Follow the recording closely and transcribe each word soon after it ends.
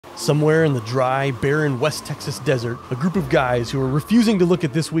Somewhere in the dry, barren West Texas desert, a group of guys who are refusing to look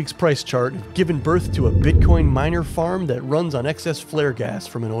at this week's price chart have given birth to a Bitcoin miner farm that runs on excess flare gas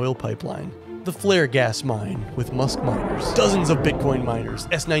from an oil pipeline. The Flare Gas Mine with Musk miners. Dozens of Bitcoin miners,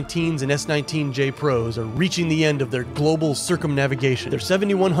 S19s and S19J Pros, are reaching the end of their global circumnavigation, their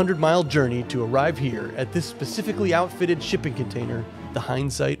 7,100-mile journey to arrive here at this specifically outfitted shipping container, the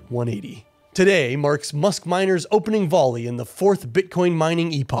Hindsight 180. Today marks Musk miners' opening volley in the fourth Bitcoin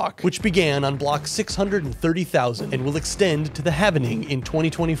mining epoch, which began on block 630,000 and will extend to the halvening in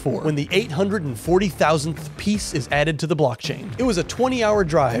 2024, when the 840,000th piece is added to the blockchain. It was a 20-hour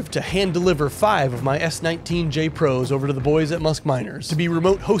drive to hand-deliver 5 of my S19J Pros over to the boys at Musk Miners to be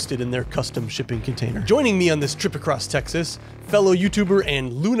remote hosted in their custom shipping container. Joining me on this trip across Texas, fellow YouTuber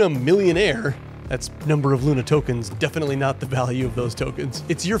and Luna millionaire. That's number of Luna tokens, definitely not the value of those tokens.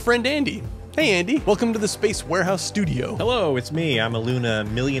 It's your friend Andy. Hey Andy, welcome to the Space Warehouse Studio. Hello, it's me. I'm a Luna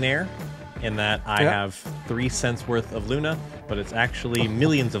millionaire in that I have 3 cents worth of Luna, but it's actually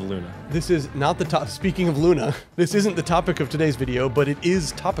millions of Luna. This is not the top. Speaking of Luna, this isn't the topic of today's video, but it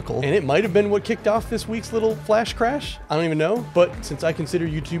is topical, and it might have been what kicked off this week's little flash crash. I don't even know, but since I consider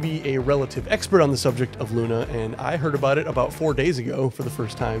you to be a relative expert on the subject of Luna, and I heard about it about 4 days ago for the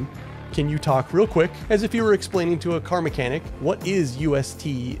first time, can you talk real quick, as if you were explaining to a car mechanic, what is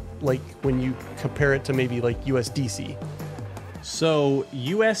UST like when you compare it to maybe like USDC? So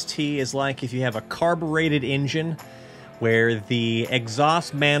UST is like if you have a carbureted engine where the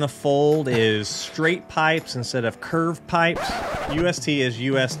exhaust manifold is straight pipes instead of curved pipes. UST is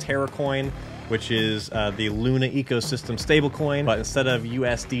US Terracoin, which is the Luna ecosystem stablecoin, but instead of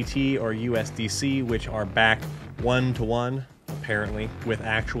USDT or USDC, which are backed 1-to-1, apparently, with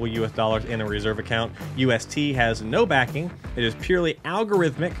actual US dollars in a reserve account, UST has no backing. It is purely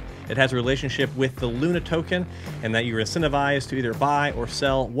algorithmic. It has a relationship with the Luna token, and that you're incentivized to either buy or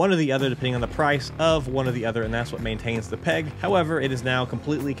sell one or the other depending on the price of one or the other, and that's what maintains the peg. However, it is now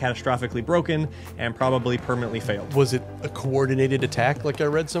completely catastrophically broken and probably permanently failed. Was it a coordinated attack like I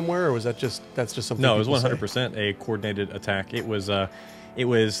read somewhere, or was that's just something? No, it was 100% a coordinated attack. It was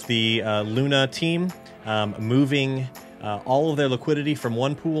the Luna team moving all of their liquidity from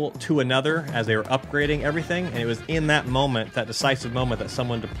one pool to another as they were upgrading everything, and it was in that moment, that decisive moment, that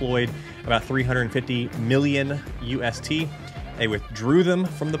someone deployed about 350 million UST. They withdrew them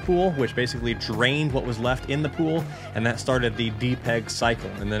from the pool, which basically drained what was left in the pool, and that started the depeg cycle.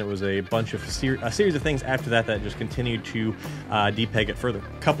 And then it was a bunch of a series of things after that that just continued to depeg it further.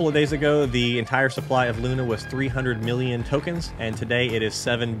 A couple of days ago, the entire supply of Luna was 300 million tokens, and today it is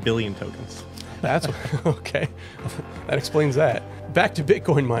 7 billion tokens. That's okay. That explains that. Back to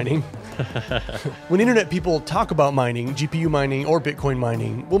Bitcoin mining. When internet people talk about mining, GPU mining or Bitcoin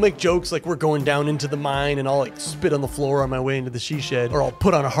mining, we'll make jokes like we're going down into the mine and I'll like spit on the floor on my way into the she shed, or I'll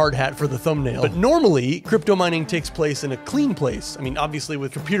put on a hard hat for the thumbnail. But normally, crypto mining takes place in a clean place. I mean, obviously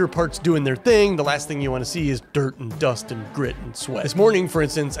with computer parts doing their thing, the last thing you want to see is dirt and dust and grit and sweat. This morning, for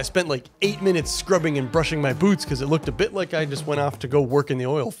instance, I spent like 8 minutes scrubbing and brushing my boots because it looked a bit like I just went off to go work in the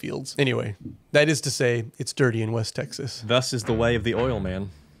oil fields. Anyway, that is to say, it's dirty in West Texas. Thus is the way of the oil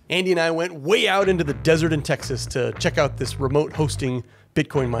man. Andy and I went way out into the desert in Texas to check out this remote hosting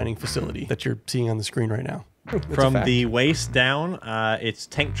Bitcoin mining facility that you're seeing on the screen right now. From the waist down, it's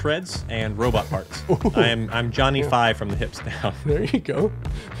tank treads and robot parts. I'm Johnny 5 from the hips down. There you go.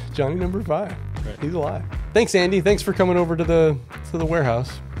 Johnny number 5. Right. He's alive. Thanks, Andy. Thanks for coming over to the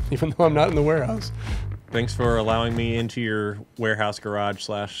warehouse, even though I'm not in the warehouse. Thanks for allowing me into your warehouse garage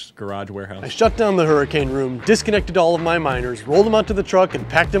 / garage warehouse. I shut down the hurricane room, disconnected all of my miners, rolled them onto the truck, and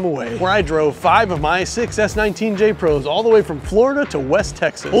packed them away, where I drove 5 of my 6 S19J Pros all the way from Florida to West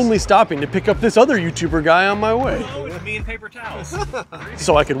Texas, only stopping to pick up this other YouTuber guy on my way. Oh, it's me and paper towels.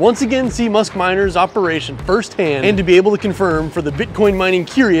 So I could once again see Musk Miners' operation firsthand, and to be able to confirm for the Bitcoin mining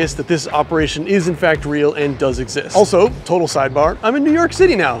curious that this operation is in fact real and does exist. Also, total sidebar, I'm in New York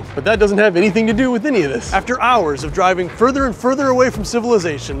City now, but that doesn't have anything to do with any of this. After hours of driving further and further away from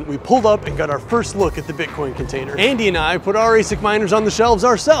civilization, we pulled up and got our first look at the Bitcoin container. Andy and I put our ASIC miners on the shelves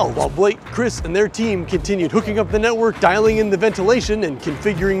ourselves, while Blake, Chris, and their team continued hooking up the network, dialing in the ventilation, and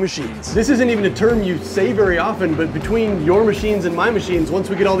configuring machines. This isn't even a term you say very often, but between your machines and my machines, once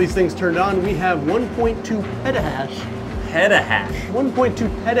we get all these things turned on, we have 1.2 petahash. Petahash.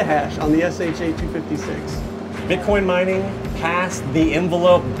 1.2 petahash on the SHA-256. Bitcoin mining past the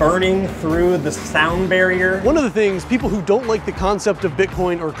envelope, burning through the sound barrier. One of the things people who don't like the concept of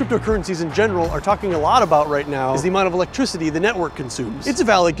Bitcoin or cryptocurrencies in general are talking a lot about right now is the amount of electricity the network consumes. It's a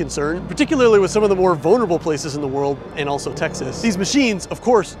valid concern, particularly with some of the more vulnerable places in the world, and also Texas. These machines, of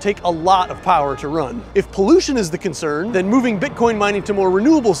course, take a lot of power to run. If pollution is the concern, then moving Bitcoin mining to more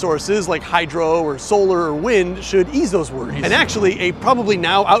renewable sources like hydro or solar or wind should ease those worries. And actually, a probably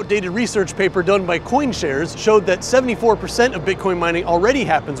now outdated research paper done by CoinShares showed that 74% of Bitcoin mining already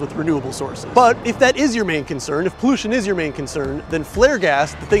happens with renewable sources. But if that is your main concern, if pollution is your main concern, then flare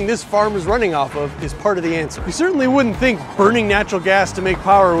gas, the thing this farm is running off of, is part of the answer. You certainly wouldn't think burning natural gas to make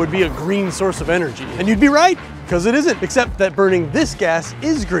power would be a green source of energy. And you'd be right, because it isn't, except that burning this gas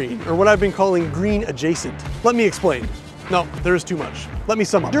is green, or what I've been calling green adjacent. Let me explain. No, there is too much. Let me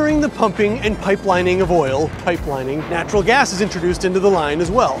sum up. During the pumping and pipelining of oil, natural gas is introduced into the line as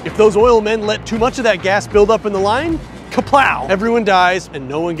well. If those oil men let too much of that gas build up in the line, kaplow! Everyone dies and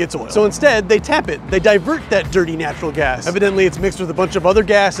no one gets oil. So instead, they tap it. They divert that dirty natural gas. Evidently, it's mixed with a bunch of other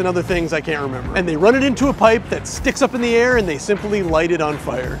gas and other things I can't remember. And they run it into a pipe that sticks up in the air and they simply light it on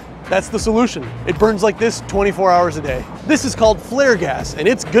fire. That's the solution. It burns like this 24 hours a day. This is called flare gas, and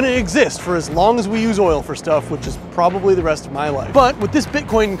it's gonna exist for as long as we use oil for stuff, which is probably the rest of my life. But what this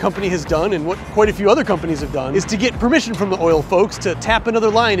Bitcoin company has done, and what quite a few other companies have done, is to get permission from the oil folks to tap another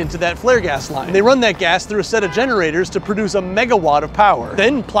line into that flare gas line. And they run that gas through a set of generators to produce a megawatt of power.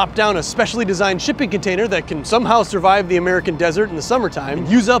 Then plop down a specially designed shipping container that can somehow survive the American desert in the summertime and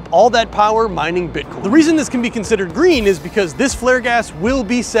use up all that power mining Bitcoin. The reason this can be considered green is because this flare gas will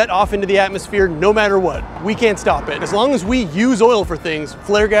be set off into the atmosphere no matter what. We can't stop it. As long as we use oil for things,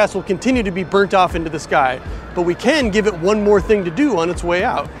 flare gas will continue to be burnt off into the sky, but we can give it one more thing to do on its way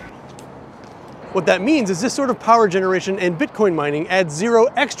out. What that means is this sort of power generation and Bitcoin mining adds zero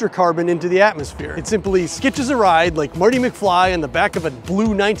extra carbon into the atmosphere. It simply sketches a ride like Marty McFly on the back of a blue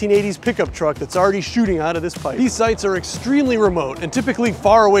 1980s pickup truck that's already shooting out of this pipe. These sites are extremely remote and typically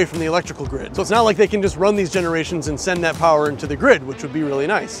far away from the electrical grid. So it's not like they can just run these generations and send that power into the grid, which would be really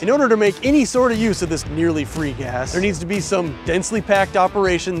nice. In order to make any sort of use of this nearly free gas, there needs to be some densely packed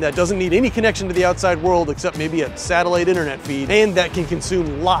operation that doesn't need any connection to the outside world except maybe a satellite internet feed, and that can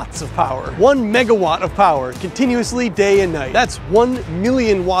consume lots of power. 1 megawatt of power continuously day and night. That's 1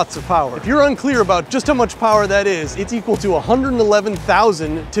 million watts of power. If you're unclear about just how much power that is, it's equal to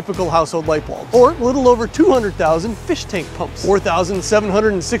 111,000 typical household light bulbs, or a little over 200,000 fish tank pumps,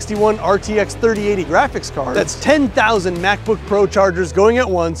 4,761 RTX 3080 graphics cards. That's 10,000 MacBook Pro chargers going at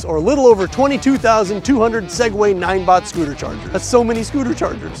once, or a little over 22,200 Segway 9-bot scooter chargers. That's so many scooter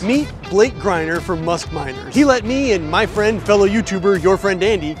chargers. Meet Blake Griner from Musk Miners. He let me and my friend, fellow YouTuber, your friend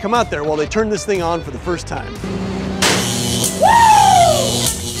Andy, come out there while they turned this thing on for the first time.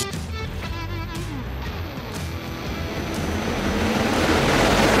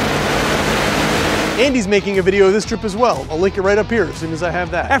 Andy's making a video of this trip as well. I'll link it right up here as soon as I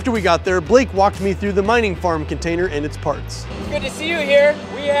have that. After we got there, Blake walked me through the mining farm container and its parts. Good to see you here.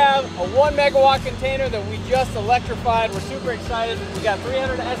 We have a 1 megawatt container that we just electrified. We're super excited. We got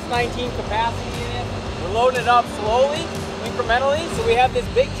 300 S19 capacity in it. We're loading it up slowly, incrementally. So we have this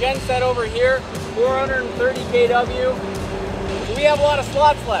big gen set over here, 430 kW. So we have a lot of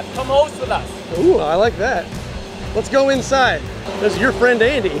slots left. Come host with us. Ooh, I like that. Let's go inside. There's your friend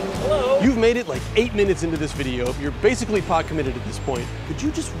Andy. Hello. You've made it like 8 minutes into this video. You're basically pot committed at this point. Could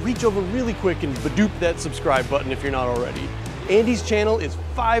you just reach over really quick and badoop that subscribe button if you're not already? Andy's channel is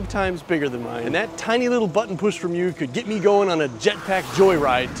 5 times bigger than mine, and that tiny little button push from you could get me going on a jetpack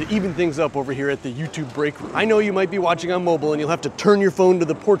joyride to even things up over here at the YouTube break room. I know you might be watching on mobile and you'll have to turn your phone to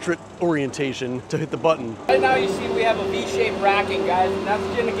the portrait orientation to hit the button. Right now you see we have a V-shaped racking, guys, and that's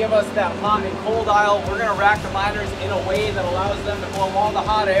going to give us that hot and cold aisle. We're going to rack the miners in a way that allows them to blow all the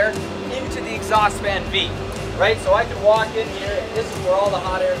hot air into the exhaust fan V, right? So I can walk in here and this is where all the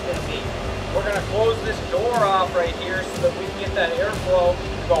hot air is going to be. We're going to close this door off right here so that we can get that airflow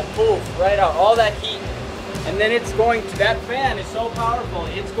to go poof, right out, all that heat. And then it's going to, that fan is so powerful,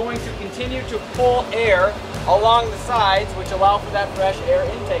 it's going to continue to pull air along the sides, which allow for that fresh air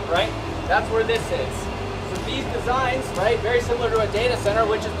intake, right? That's where this is. So these designs, right, very similar to a data center,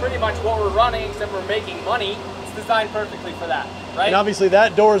 which is pretty much what we're running, except we're making money. It's designed perfectly for that, right? And obviously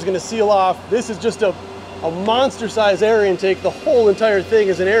that door is going to seal off. This is just a monster-sized air intake. The whole entire thing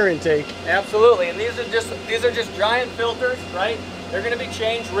is an air intake. Absolutely, and these are just giant filters, right? They're going to be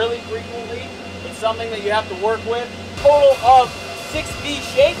changed really frequently. It's something that you have to work with. Total of 6 V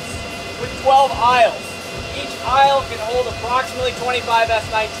shapes with 12 aisles. Each aisle can hold approximately 25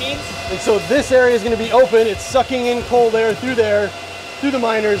 S19s. And so this area is going to be open. It's sucking in cold air through there, through the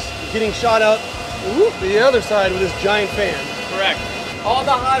miners, getting shot out the other side with this giant fan. Correct. All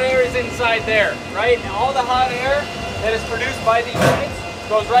the hot air is inside there, right? And all the hot air that is produced by these units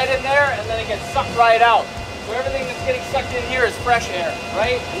goes right in there, and then it gets sucked right out. So everything that's getting sucked in here is fresh air,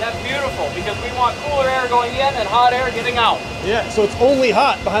 right? And that's beautiful because we want cooler air going in and hot air getting out. Yeah, so it's only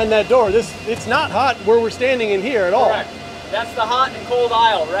hot behind that door. It's not hot where we're standing in here at all. Correct. That's the hot and cold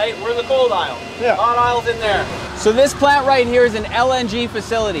aisle, right? We're the cold aisle. Yeah. Hot aisle's in there. So this plant right here is an LNG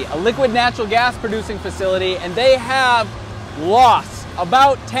facility, a liquid natural gas producing facility, and they have loss.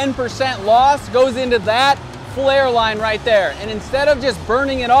 About 10% loss goes into that flare line right there. And instead of just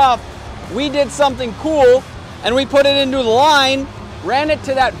burning it off, we did something cool and we put it into the line, ran it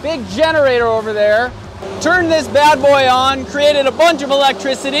to that big generator over there, turned this bad boy on, created a bunch of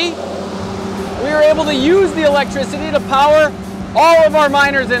electricity. We were able to use the electricity to power all of our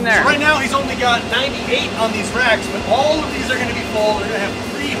miners in there. So right now he's only got 98 on these racks, but all of these are going to be full. They're going to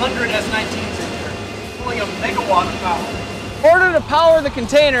have 300 S19s in here, pulling a megawatt of power. In order to power the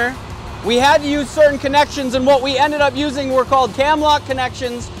container, we had to use certain connections, and what we ended up using were called cam lock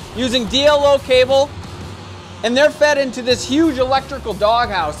connections using DLO cable, and they're fed into this huge electrical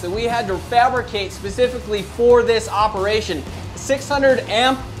doghouse that we had to fabricate specifically for this operation. 600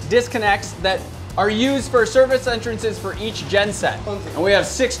 amp disconnects that are used for service entrances for each genset. And we have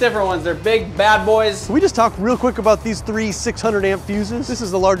 6 different ones. They're big bad boys. Can we just talk real quick about these 3 600 amp fuses? This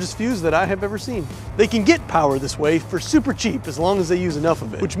is the largest fuse that I have ever seen. They can get power this way for super cheap as long as they use enough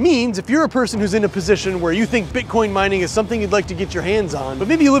of it. Which means if you're a person who's in a position where you think Bitcoin mining is something you'd like to get your hands on, but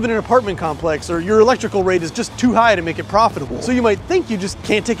maybe you live in an apartment complex or your electrical rate is just too high to make it profitable, so you might think you just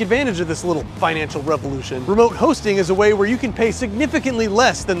can't take advantage of this little financial revolution. Remote hosting is a way where you can pay significantly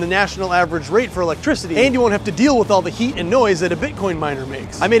less than the national average rate for electricity, and you won't have to deal with all the heat and noise that a Bitcoin miner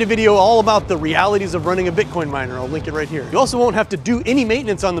makes. I made a video all about the realities of running a Bitcoin miner. I'll link it right here. You also won't have to do any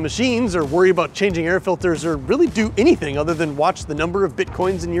maintenance on the machines or worry about changing air filters or really do anything other than watch the number of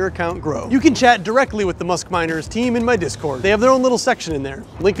Bitcoins in your account grow. You can chat directly with the Musk Miners team in my Discord. They have their own little section in there,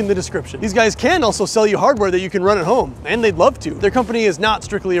 link in the description. These guys can also sell you hardware that you can run at home, and they'd love to. Their company is not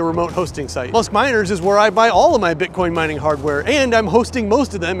strictly a remote hosting site. Musk Miners is where I buy all of my Bitcoin mining hardware, and I'm hosting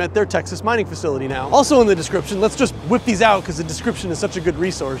most of them at their Texas mining facility now. Also in the description, let's just whip these out because the description is such a good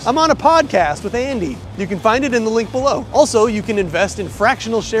resource. I'm on a podcast with Andy. You can find it in the link below. Also, you can invest in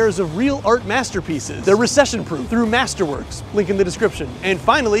fractional shares of real art masterpieces. They're recession-proof through Masterworks, link in the description. And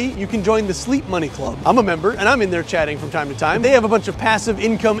finally, you can join the Sleep Money Club. I'm a member, and I'm in there chatting from time to time. They have a bunch of passive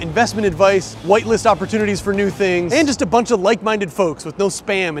income investment advice, whitelist opportunities for new things, and just a bunch of like-minded folks with no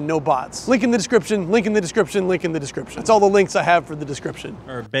spam and no bots. Link in the description, link in the description, link in the description. That's all the links I have for the description.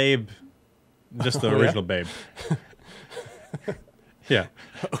 Or Babe. Just the original Babe. Yeah.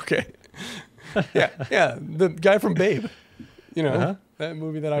 Okay. Yeah, the guy from Babe. You know, that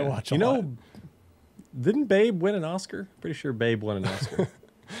movie that I watch a lot. Didn't Babe win an Oscar? Pretty sure Babe won an Oscar.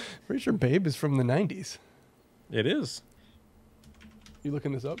 Pretty sure Babe is from the 90s. It is. You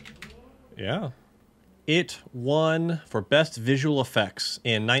looking this up? Yeah. It won for Best Visual Effects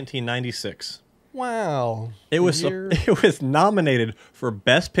in 1996. Wow. It was nominated for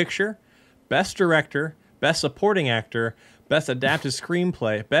Best Picture, Best Director, Best Supporting Actor, Best Adapted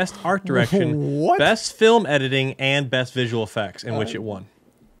Screenplay, Best Art Direction, What? Best Film Editing, and Best Visual Effects, in which it won.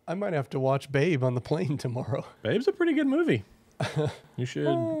 I might have to watch Babe on the plane tomorrow. Babe's a pretty good movie. You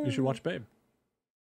should watch Babe.